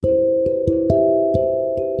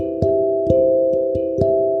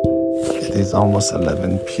It is almost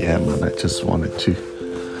 11 p.m. and I just wanted to,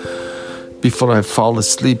 before I fall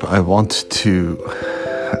asleep, I want to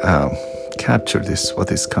capture this,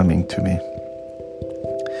 what is coming to me.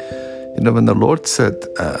 You know, when the Lord said,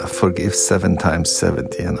 forgive 7 times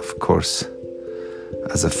 70, and of course,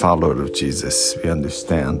 as a follower of Jesus, we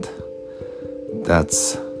understand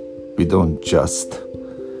we don't just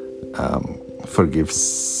forgive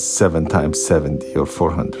 7 times 70 or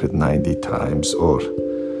 490 times or,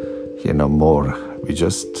 more. We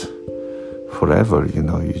just, forever,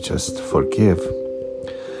 you just forgive.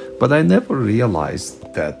 But I never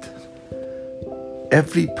realized that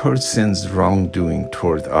every person's wrongdoing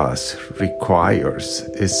toward us requires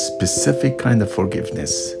a specific kind of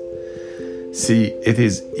forgiveness. See, it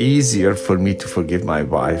is easier for me to forgive my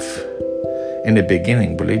wife. In the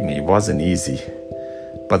beginning, believe me, it wasn't easy,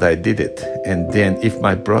 but I did it. And then if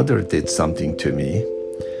my brother did something to me,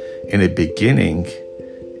 in the beginning,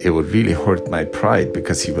 it would really hurt my pride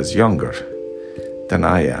because he was younger than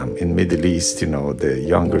I am. In Middle East, the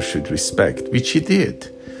younger should respect, which he did.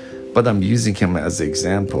 But I'm using him as an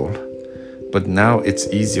example. But now it's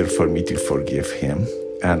easier for me to forgive him.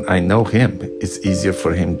 And I know him. It's easier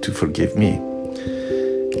for him to forgive me.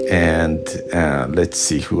 And let's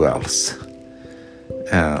see who else.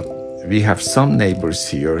 We have some neighbors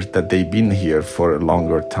here that they've been here for a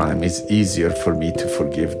longer time. It's easier for me to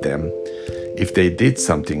forgive them if they did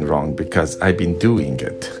something wrong because I've been doing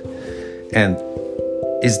it. And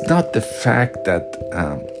it's not the fact that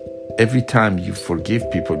every time you forgive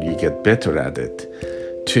people, you get better at it.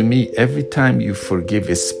 To me, every time you forgive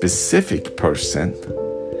a specific person,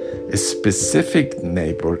 a specific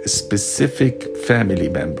neighbor, a specific family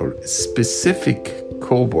member, a specific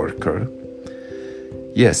co-worker,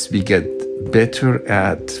 yes, we get better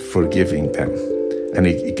at forgiving them. And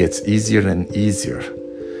it gets easier and easier.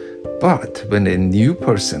 But when a new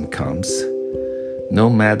person comes, no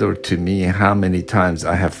matter to me how many times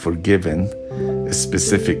I have forgiven a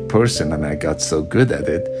specific person and I got so good at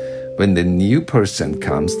it, when the new person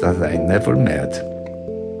comes that I never met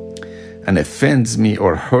and offends me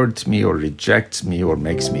or hurts me or rejects me or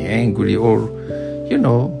makes me angry or,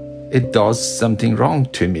 it does something wrong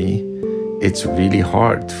to me, it's really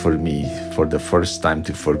hard for me for the first time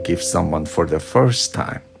to forgive someone for the first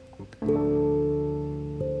time.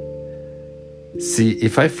 See,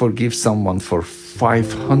 if I forgive someone for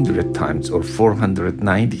 500 times or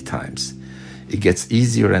 490 times, it gets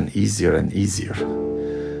easier and easier and easier.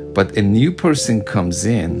 But a new person comes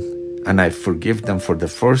in and I forgive them for the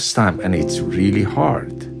first time and it's really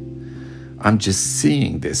hard. I'm just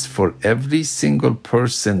seeing this for every single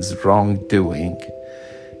person's wrongdoing.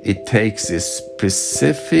 It takes a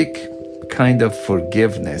specific kind of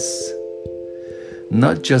forgiveness,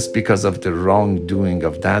 not just because of the wrongdoing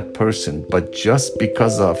of that person, but just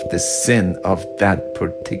because of the sin of that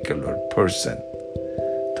particular person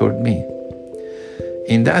toward me.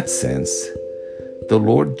 In that sense, the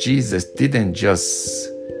Lord Jesus didn't just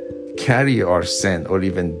carry our sin or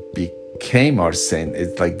even became our sin.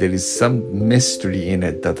 It's like there is some mystery in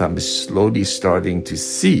it that I'm slowly starting to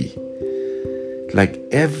see. Like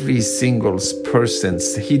every single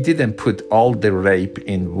person's, he didn't put all the rape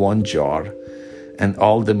in one jar and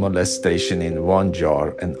all the molestation in one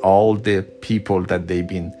jar and all the people that they've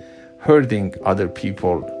been hurting other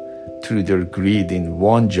people through their greed in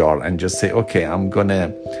one jar and just say, okay, I'm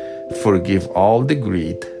gonna forgive all the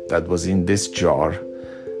greed that was in this jar,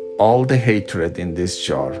 all the hatred in this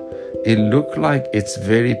jar. It looked like it's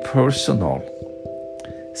very personal.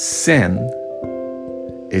 Sin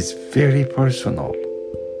is very personal.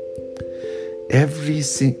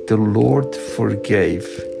 The Lord forgave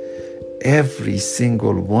every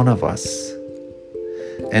single one of us.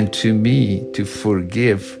 And to me, to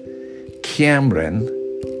forgive Cameron,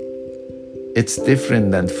 it's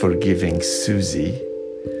different than forgiving Susie,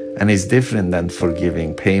 and it's different than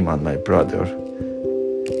forgiving Payman, my brother.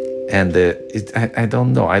 And I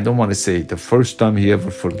don't know. I don't want to say the first time he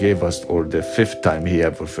ever forgave us or the 5th time he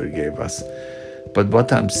ever forgave us. But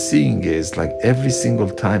what I'm seeing is like every single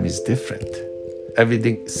time is different.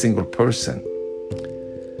 Every single person.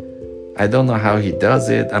 I don't know how he does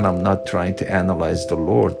it, and I'm not trying to analyze the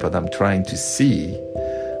Lord, but I'm trying to see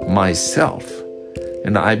myself.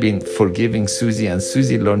 And I've been forgiving Susie, and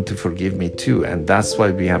Susie learned to forgive me too. And that's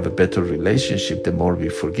why we have a better relationship the more we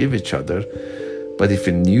forgive each other. But if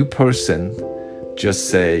a new person just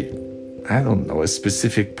say, I don't know, a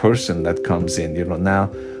specific person that comes in,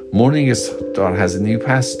 now Morning Star has a new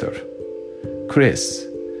pastor, Chris.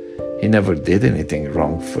 He never did anything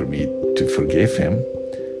wrong for me to forgive him.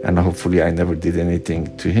 And hopefully I never did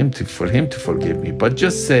anything to him for him to forgive me. But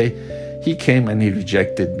just say he came and he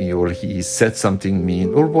rejected me, or he said something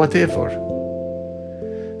mean, or whatever.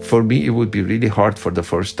 For me, it would be really hard for the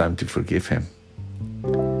first time to forgive him.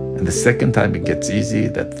 And the second time it gets easy,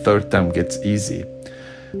 that third time gets easy.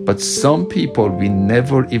 But some people, we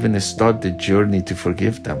never even start the journey to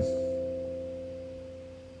forgive them.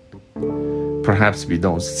 Perhaps we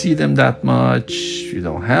don't see them that much. We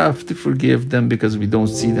don't have to forgive them because we don't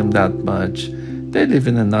see them that much. They live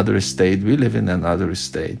in another state. We live in another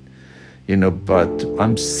state. But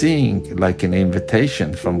I'm seeing like an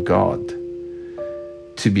invitation from God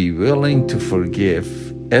to be willing to forgive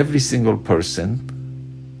every single person.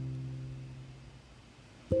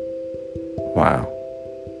 Wow.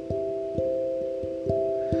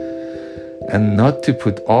 And not to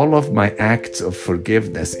put all of my acts of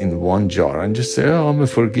forgiveness in one jar and just say, oh, I'm a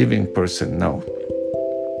forgiving person. No.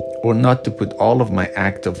 Or not to put all of my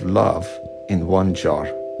act of love in one jar.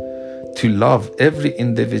 To love every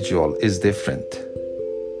individual is different.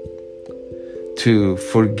 To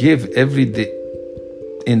forgive every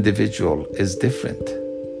individual is different.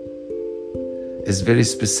 It's very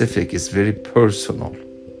specific. It's very personal.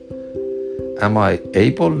 Am I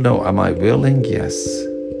able? No. Am I willing? Yes.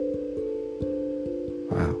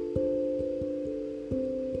 Wow.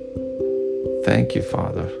 Thank you,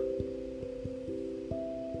 Father.